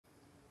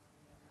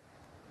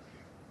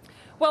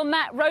Well,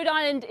 Matt, Rhode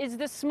Island is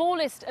the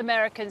smallest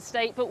American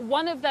state, but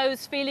one of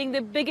those feeling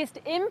the biggest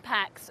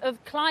impacts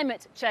of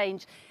climate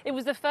change. It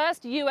was the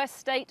first US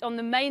state on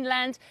the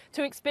mainland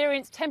to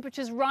experience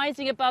temperatures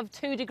rising above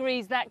 2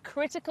 degrees, that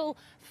critical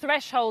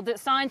threshold that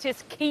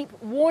scientists keep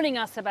warning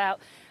us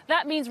about.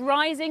 That means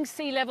rising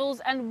sea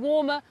levels and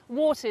warmer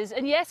waters.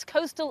 And yes,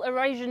 coastal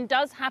erosion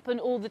does happen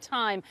all the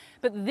time,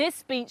 but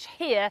this beach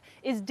here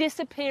is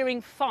disappearing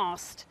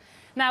fast.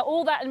 Now,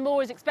 all that and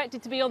more is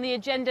expected to be on the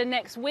agenda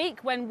next week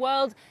when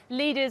world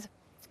leaders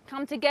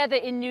come together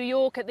in New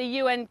York at the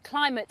UN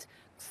Climate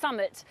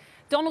Summit.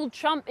 Donald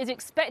Trump is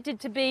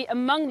expected to be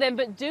among them,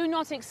 but do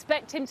not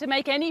expect him to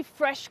make any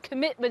fresh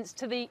commitments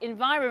to the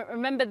environment.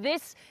 Remember,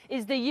 this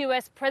is the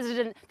US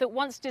president that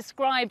once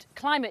described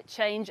climate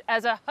change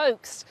as a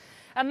hoax.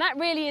 And that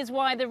really is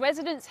why the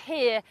residents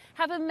here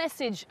have a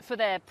message for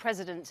their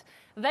president.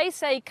 They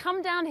say,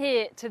 come down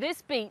here to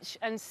this beach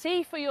and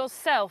see for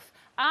yourself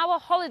our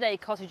holiday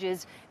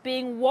cottages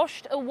being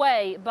washed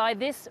away by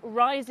this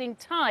rising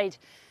tide.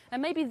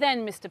 And maybe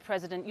then, Mr.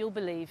 President, you'll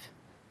believe.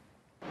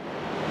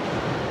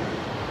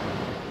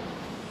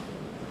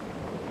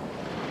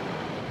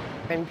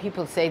 When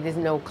people say there's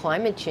no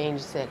climate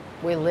change, that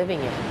we're living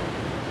it.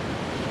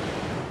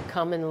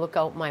 Come and look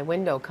out my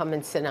window, come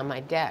and sit on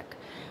my deck.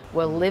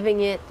 We're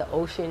living it. The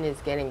ocean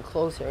is getting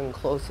closer and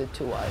closer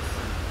to us.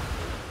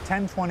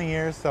 10, 20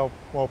 years,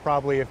 we'll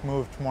probably have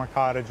moved more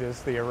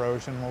cottages. The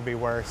erosion will be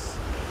worse.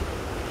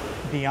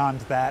 Beyond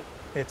that,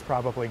 it's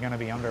probably going to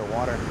be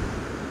underwater.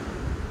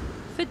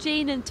 For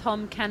Jean and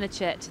Tom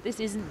Canachet, this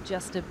isn't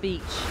just a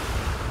beach.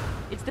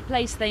 It's the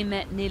place they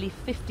met nearly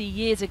 50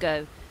 years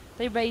ago.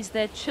 They raised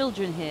their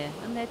children here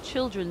and their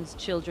children's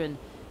children.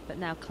 But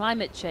now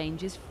climate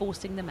change is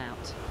forcing them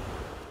out.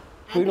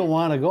 We don't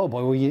want to go,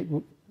 but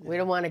we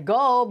don't want to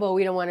go, but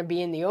we don't want to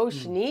be in the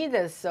ocean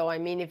either. So, I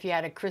mean, if you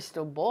had a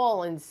crystal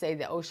ball and say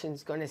the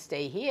ocean's going to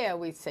stay here,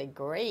 we'd say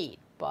great,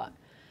 but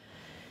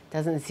it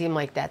doesn't seem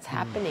like that's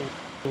happening.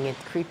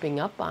 It's creeping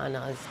up on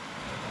us.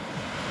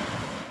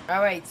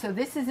 All right, so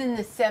this is in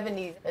the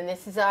 70s, and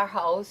this is our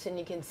house, and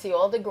you can see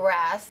all the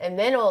grass and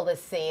then all the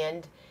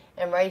sand,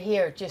 and right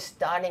here, just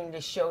starting to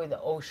show the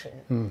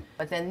ocean.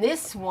 But then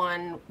this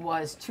one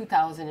was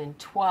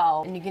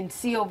 2012, and you can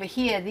see over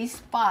here, these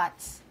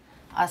spots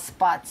are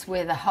spots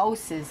where the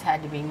houses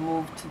had to be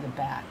moved to the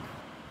back.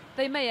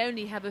 They may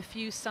only have a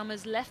few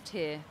summers left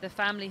here. The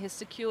family has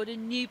secured a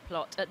new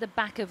plot at the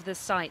back of the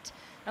site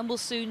and will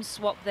soon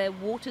swap their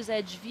water's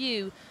edge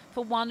view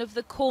for one of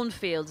the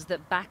cornfields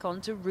that back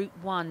onto Route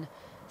 1.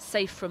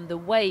 Safe from the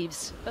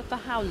waves, but for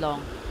how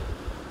long?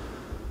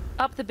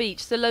 Up the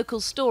beach, the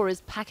local store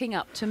is packing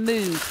up to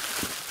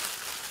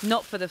move.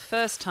 Not for the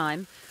first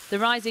time. The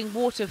rising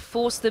water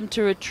forced them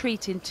to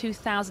retreat in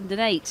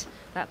 2008.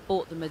 That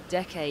bought them a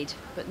decade.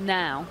 But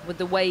now, with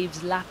the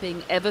waves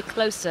lapping ever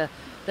closer,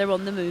 they're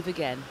on the move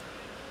again.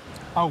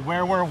 Oh,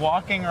 where we're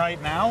walking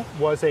right now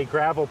was a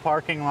gravel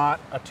parking lot,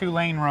 a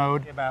 2-lane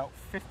road, about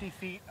 50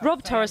 feet.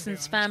 Rob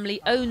Torreson's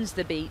family owns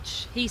the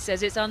beach. He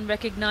says it's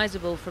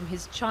unrecognizable from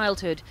his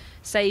childhood,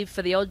 save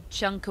for the odd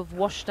chunk of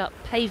washed-up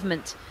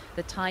pavement,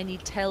 the tiny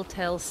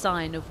telltale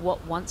sign of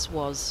what once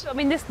was. I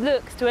mean, this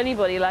looks to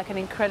anybody like an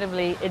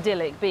incredibly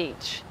idyllic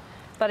beach,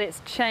 but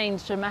it's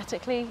changed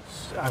dramatically.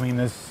 I mean,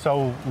 there's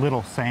so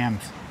little sand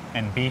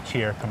and beach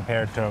here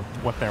compared to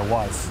what there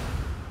was.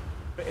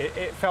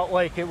 It felt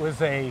like it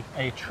was a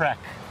trek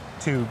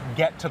to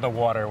get to the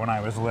water when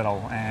I was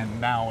little, and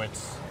now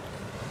it's,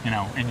 you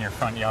know, in your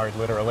front yard,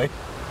 literally.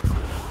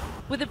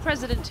 With a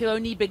president who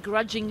only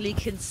begrudgingly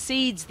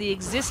concedes the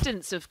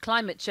existence of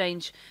climate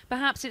change,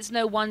 perhaps it's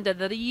no wonder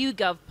that a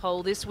YouGov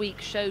poll this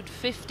week showed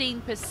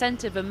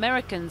 15% of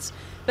Americans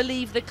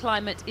believe the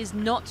climate is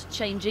not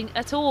changing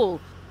at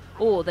all,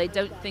 or they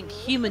don't think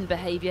human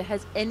behaviour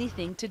has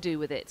anything to do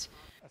with it.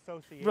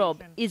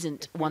 Rob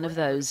isn't one of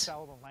those.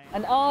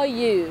 And are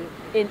you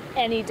in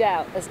any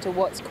doubt as to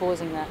what's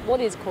causing that? What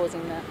is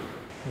causing that?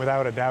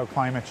 Without a doubt,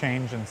 climate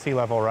change and sea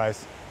level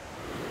rise.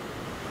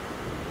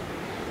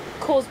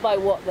 Caused by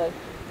what, though?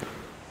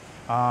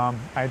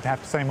 I'd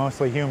have to say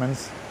mostly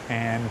humans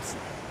and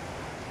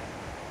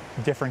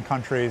different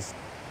countries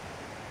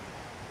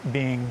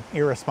being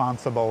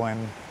irresponsible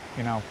in,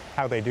 you know,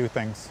 how they do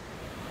things.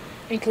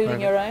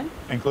 Including your own?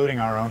 Including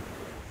our own.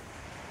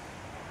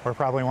 We're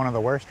probably one of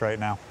the worst right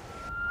now.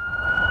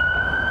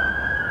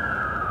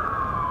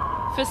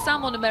 For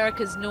some on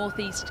America's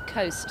northeast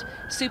coast,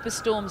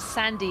 Superstorm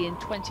Sandy in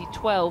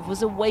 2012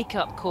 was a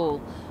wake-up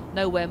call,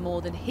 nowhere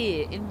more than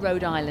here in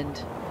Rhode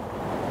Island.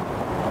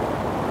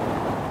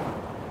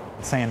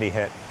 Sandy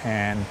hit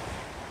and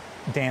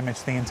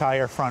damaged the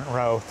entire front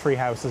row, 3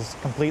 houses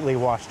completely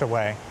washed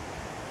away.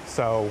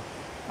 So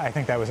I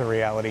think that was a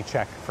reality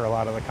check for a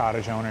lot of the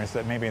cottage owners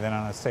that maybe they're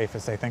not as safe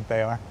as they think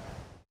they are.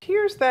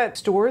 Here's that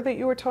store that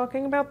you were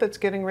talking about that's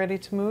getting ready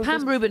to move.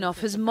 Pam Rubinoff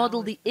has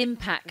modelled the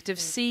impact of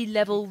sea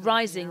level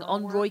rising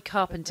on Roy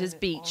Carpenter's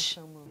beach.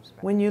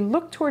 When you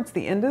look towards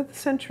the end of the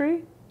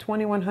century,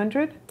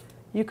 2100,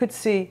 you could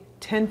see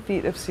 10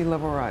 feet of sea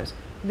level rise.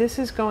 This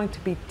is going to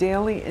be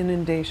daily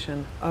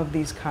inundation of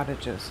these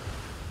cottages.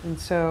 And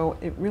so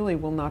it really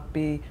will not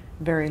be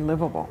very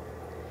livable.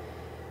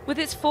 With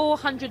its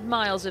 400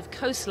 miles of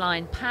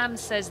coastline, Pam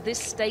says this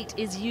state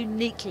is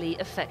uniquely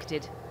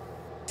affected.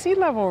 Sea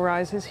level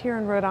rises here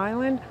in Rhode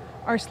Island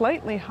are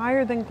slightly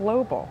higher than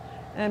global.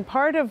 And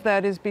part of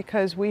that is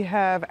because we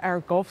have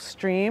our Gulf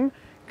Stream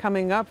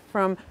coming up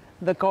from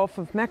the Gulf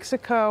of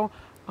Mexico,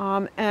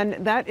 and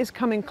that is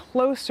coming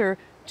closer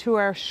to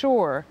our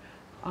shore.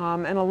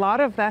 And a lot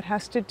of that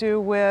has to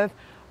do with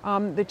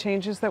the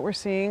changes that we're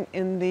seeing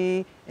in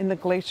the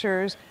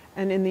glaciers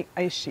and in the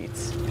ice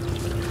sheets.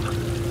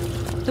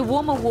 The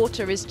warmer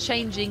water is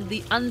changing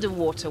the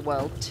underwater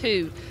world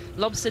too.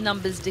 Lobster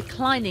numbers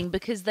declining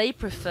because they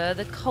prefer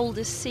the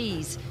colder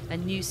seas,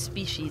 and new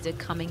species are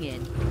coming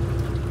in.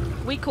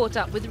 We caught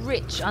up with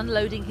Rich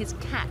unloading his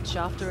catch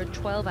after a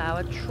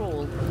 12-hour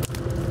trawl.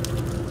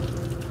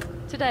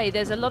 Today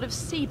there's a lot of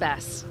sea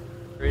bass.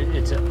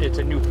 It's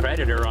a new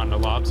predator on the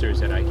lobsters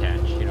that I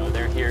catch. You know,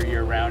 they're here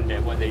year-round,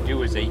 and what they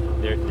do is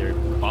they're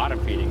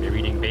bottom feeding. They're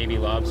eating baby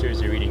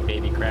lobsters, they're eating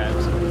baby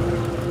crabs.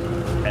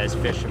 As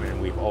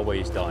fishermen, we've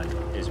always done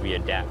is we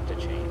adapt to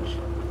change,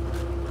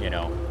 you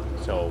know.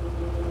 So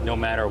no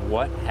matter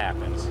what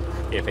happens,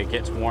 if it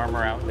gets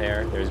warmer out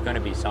there, there's going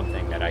to be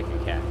something that I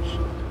can catch.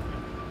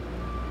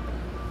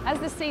 As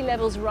the sea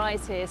levels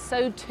rise here,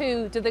 so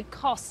too do the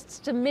costs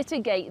to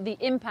mitigate the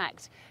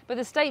impact. But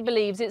the state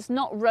believes it's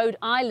not Rhode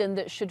Island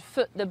that should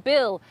foot the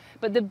bill,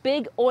 but the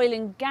big oil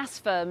and gas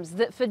firms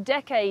that for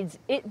decades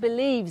it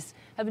believes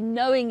have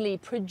knowingly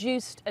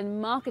produced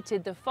and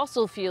marketed the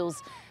fossil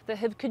fuels that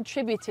have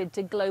contributed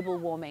to global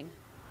warming.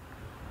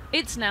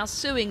 It's now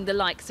suing the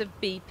likes of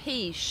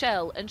BP,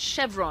 Shell and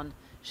Chevron.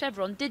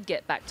 Chevron did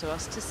get back to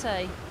us to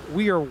say,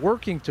 we are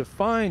working to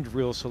find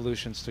real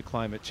solutions to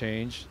climate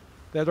change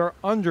that are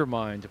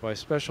undermined by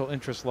special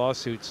interest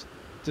lawsuits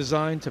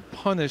designed to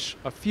punish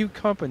a few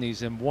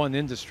companies in one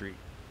industry.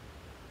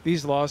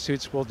 These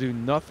lawsuits will do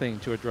nothing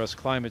to address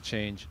climate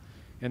change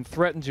and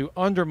threaten to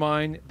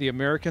undermine the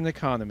American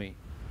economy.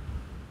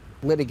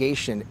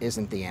 Litigation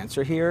isn't the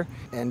answer here,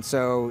 and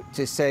so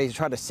to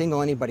try to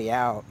single anybody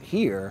out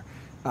here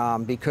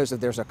because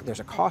there's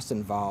a cost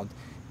involved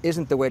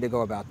isn't the way to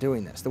go about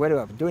doing this. The way to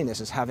go about doing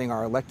this is having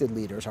our elected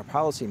leaders, our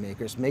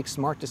policymakers, make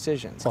smart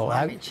decisions.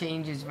 Climate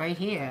change is right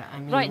here. I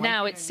mean, right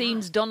now it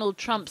seems Donald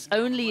Trump's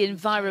only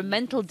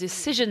environmental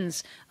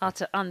decisions are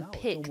to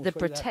unpick the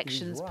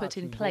protections put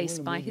in place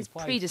by his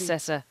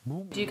predecessor.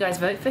 Do you guys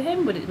vote for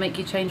him? Would it make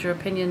you change your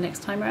opinion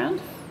next time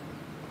around?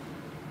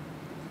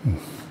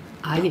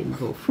 I didn't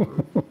vote for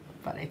him,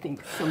 but I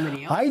think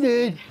somebody else. I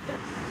did.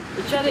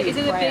 Charlie, is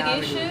it a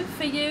big issue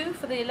for you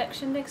for the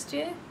election next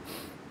year?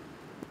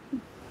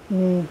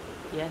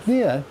 Yes.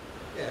 Yeah.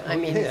 I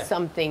mean, it's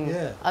something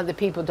other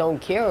people don't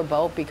care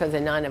about because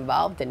they're not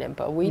involved in it,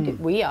 but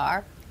we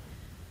are.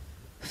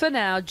 For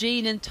now,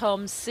 Jean and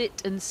Tom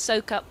sit and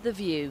soak up the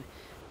view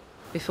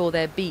before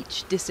their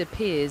beach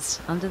disappears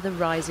under the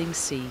rising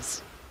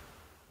seas.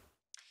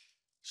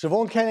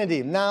 Siobhan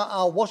Kennedy, now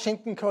our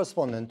Washington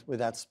correspondent with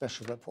that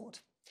special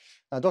report.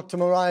 Now, Dr.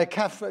 Mariah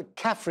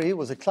Caffrey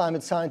was a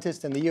climate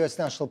scientist in the U.S.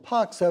 National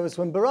Park Service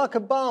when Barack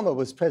Obama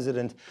was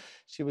president.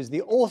 She was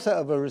the author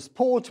of a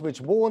report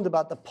which warned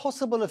about the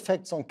possible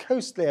effects on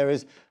coastal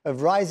areas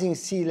of rising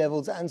sea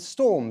levels and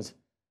storms.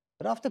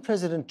 But after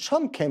President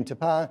Trump came to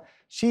power,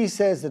 she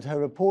says that her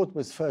report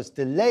was first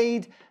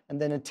delayed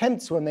and then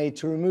attempts were made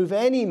to remove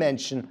any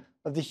mention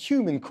of the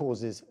human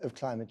causes of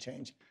climate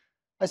change.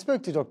 I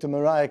spoke to Dr.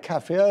 Mariah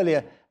Caffrey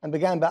earlier and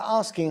began by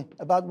asking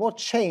about what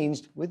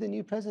changed with the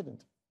new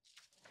president.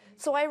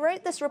 So I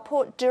wrote this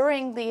report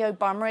during the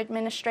Obama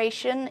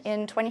administration.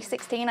 In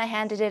 2016, I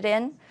handed it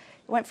in.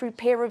 It went through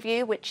peer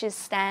review, which is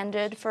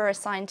standard for a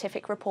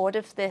scientific report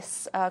of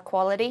this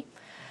quality.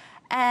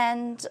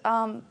 And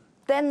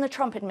then the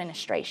Trump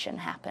administration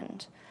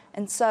happened.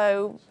 And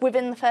so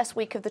within the first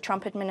week of the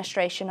Trump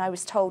administration, I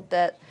was told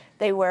that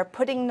they were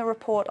putting the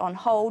report on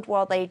hold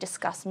while they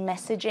discussed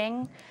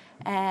messaging.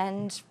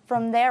 And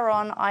from there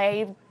on,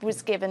 I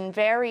was given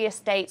various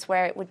dates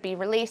where it would be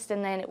released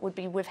and then it would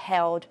be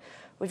withheld,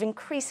 with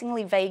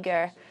increasingly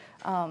vaguer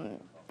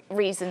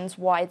reasons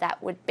why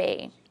that would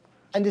be.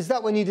 And is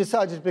that when you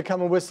decided to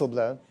become a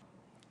whistleblower?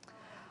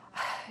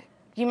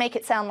 You make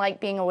it sound like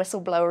being a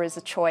whistleblower is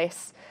a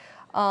choice.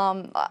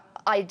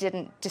 I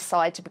didn't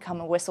decide to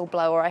become a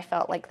whistleblower. I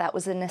felt like that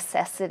was a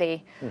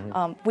necessity.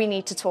 We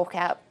need to talk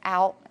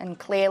out and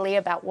clearly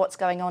about what's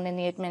going on in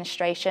the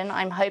administration.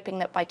 I'm hoping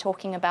that by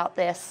talking about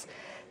this,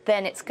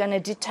 then it's going to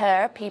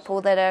deter people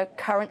that are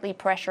currently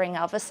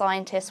pressuring other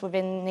scientists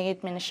within the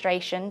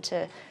administration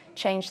to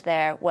change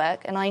their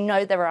work. And I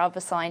know there are other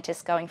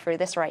scientists going through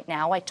this right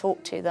now. I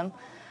talk to them.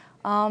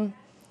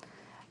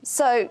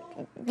 So,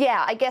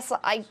 yeah, I guess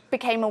I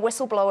became a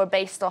whistleblower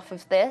based off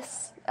of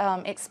this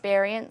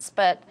experience,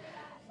 but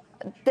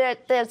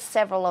there's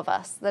several of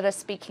us that are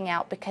speaking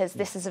out because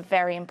this is a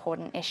very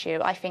important issue.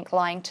 I think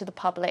lying to the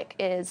public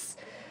is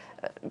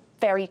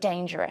very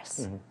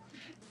dangerous.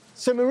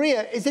 So,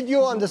 Maria, is it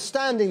your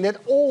understanding that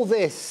all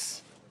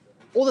this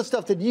all the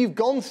stuff that you've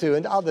gone through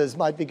and others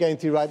might be going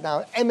through right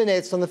now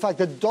emanates from the fact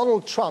that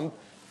Donald Trump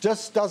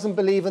just doesn't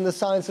believe in the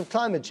science of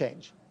climate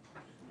change.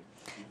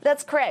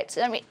 That's correct.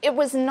 I mean, it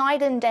was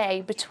night and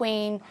day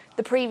between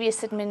the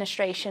previous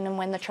administration and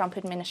when the Trump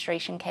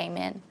administration came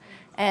in.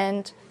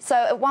 And so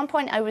at one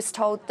point I was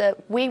told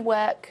that we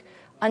work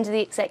under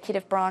the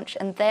executive branch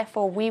and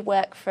therefore we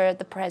work for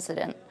the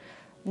president,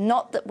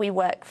 not that we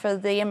work for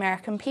the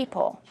American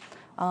people.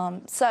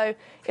 So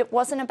it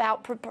wasn't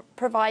about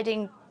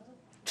providing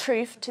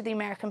truth to the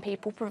American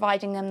people,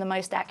 providing them the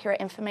most accurate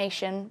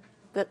information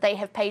that they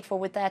have paid for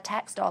with their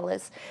tax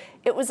dollars.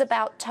 It was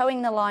about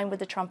towing the line with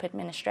the Trump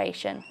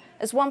administration.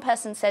 As one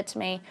person said to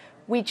me,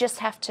 we just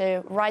have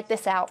to ride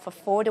this out for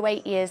 4 to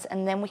 8 years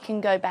and then we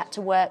can go back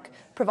to work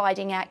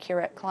providing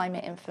accurate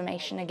climate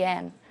information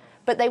again.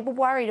 But they were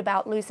worried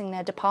about losing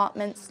their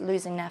departments,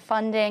 losing their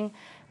funding,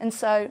 and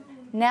so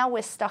now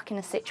we're stuck in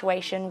a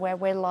situation where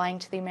we're lying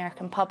to the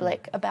American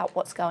public about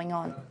what's going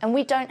on. And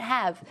we don't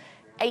have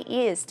 8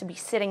 years to be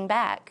sitting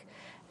back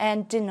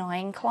and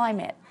denying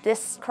climate.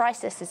 This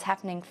crisis is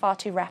happening far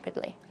too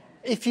rapidly.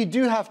 If you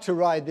do have to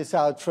ride this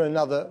out for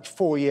another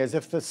 4 years,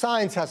 if the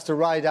science has to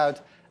ride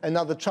out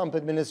another Trump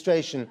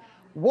administration,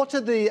 what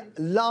are the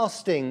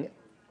lasting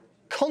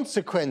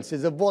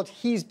consequences of what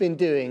he's been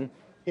doing,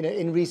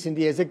 in recent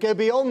years that go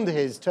beyond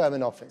his term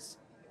in office?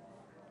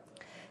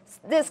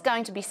 There's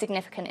going to be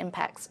significant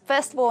impacts.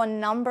 First of all, a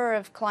number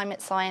of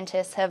climate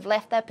scientists have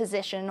left their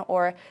position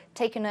or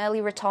taken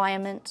early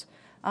retirement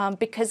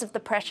because of the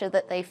pressure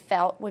that they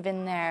felt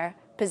within their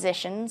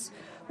positions,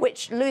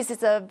 which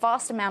loses a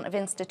vast amount of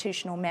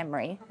institutional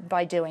memory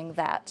by doing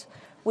that.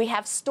 We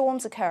have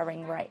storms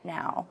occurring right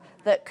now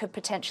that could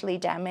potentially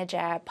damage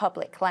our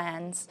public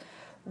lands.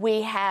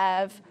 We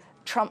have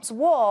Trump's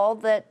wall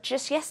that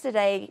just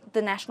yesterday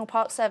the National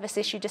Park Service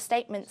issued a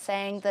statement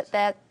saying that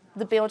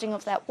the building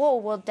of that wall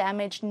will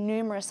damage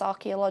numerous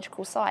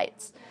archaeological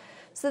sites.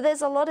 So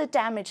there's a lot of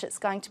damage that's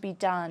going to be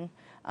done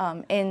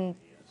in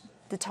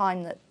the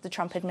time that the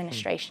Trump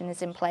administration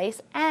is in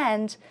place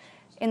and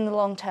in the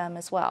long term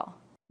as well.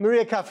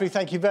 Maria Caffrey,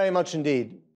 thank you very much indeed.